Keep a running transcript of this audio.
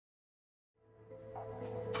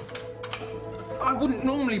I wouldn't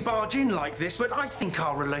normally barge in like this, but I think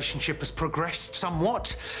our relationship has progressed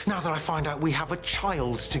somewhat now that I find out we have a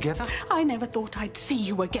child together. I never thought I'd see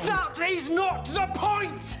you again. That is not the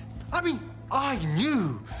point! I mean, I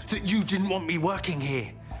knew that you didn't want me working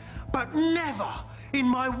here, but never in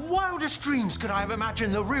my wildest dreams could I have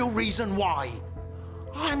imagined the real reason why.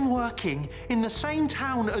 I'm working in the same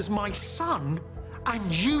town as my son,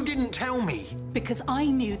 and you didn't tell me. Because I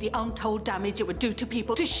knew the untold damage it would do to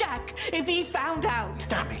people, to Shaq, if he found out.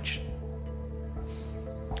 Damage?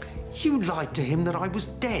 You lied to him that I was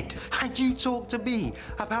dead, and you talked to me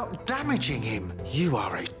about damaging him. You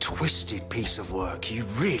are a twisted piece of work, you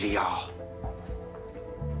really are.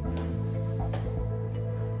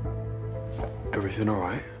 Everything all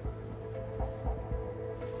right?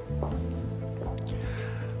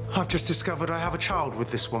 I've just discovered I have a child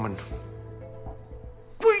with this woman.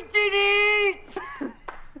 We did it!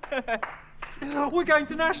 We're going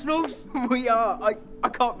to nationals. We are. I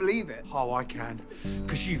can't believe it. Oh, I can.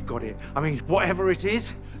 Because you've got it. I mean, whatever it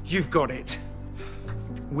is, you've got it.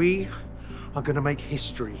 We are going to make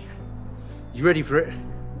history. You ready for it?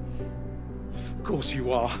 Of course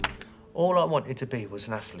you are. All I wanted to be was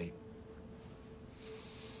an athlete.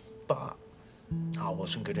 But I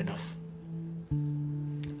wasn't good enough.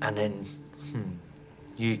 And then,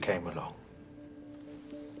 you came along.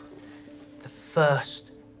 The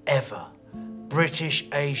first ever British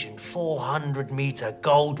Asian 400-metre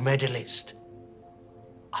gold medalist.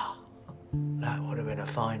 Ah, that would have been a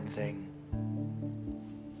fine thing.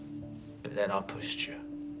 But then I pushed you.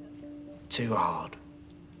 Too hard.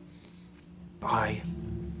 I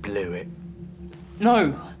blew it.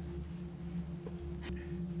 No.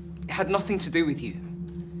 It had nothing to do with you.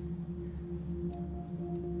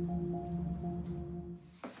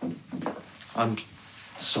 I'm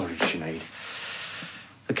sorry, Sinead.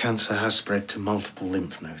 The cancer has spread to multiple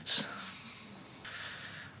lymph nodes.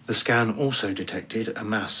 The scan also detected a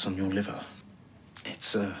mass on your liver.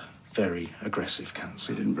 It's a very aggressive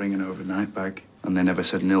cancer. They didn't bring an overnight bag, and they never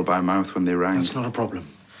said nil by mouth when they rang. That's not a problem.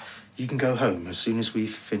 You can go home as soon as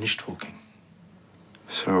we've finished talking.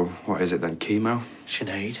 So, what is it then, chemo?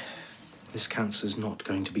 Sinead, this cancer's not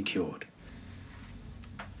going to be cured.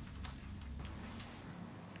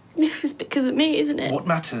 This is because of me, isn't it? What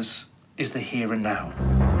matters is the here and now.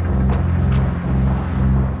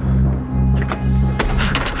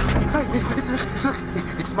 Hey, listen, look,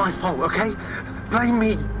 it's my fault, okay? Blame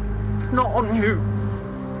me. It's not on you.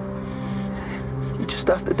 You just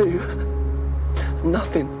have to do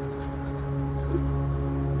nothing.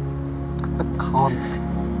 I can't.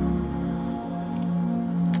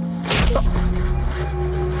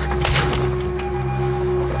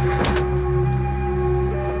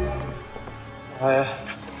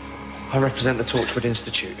 I represent the Torchwood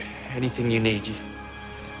Institute. Anything you need, you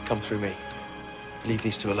come through me. Leave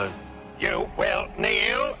these two alone. You will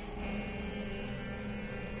kneel.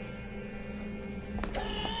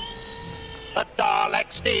 The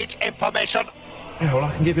Daleks need information. Yeah, well,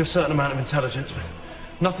 I can give you a certain amount of intelligence, but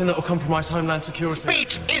nothing that will compromise Homeland security.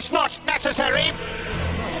 Speech is not necessary.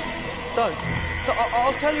 Don't.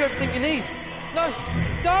 I'll tell you everything you need. No,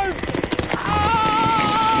 don't! Ah!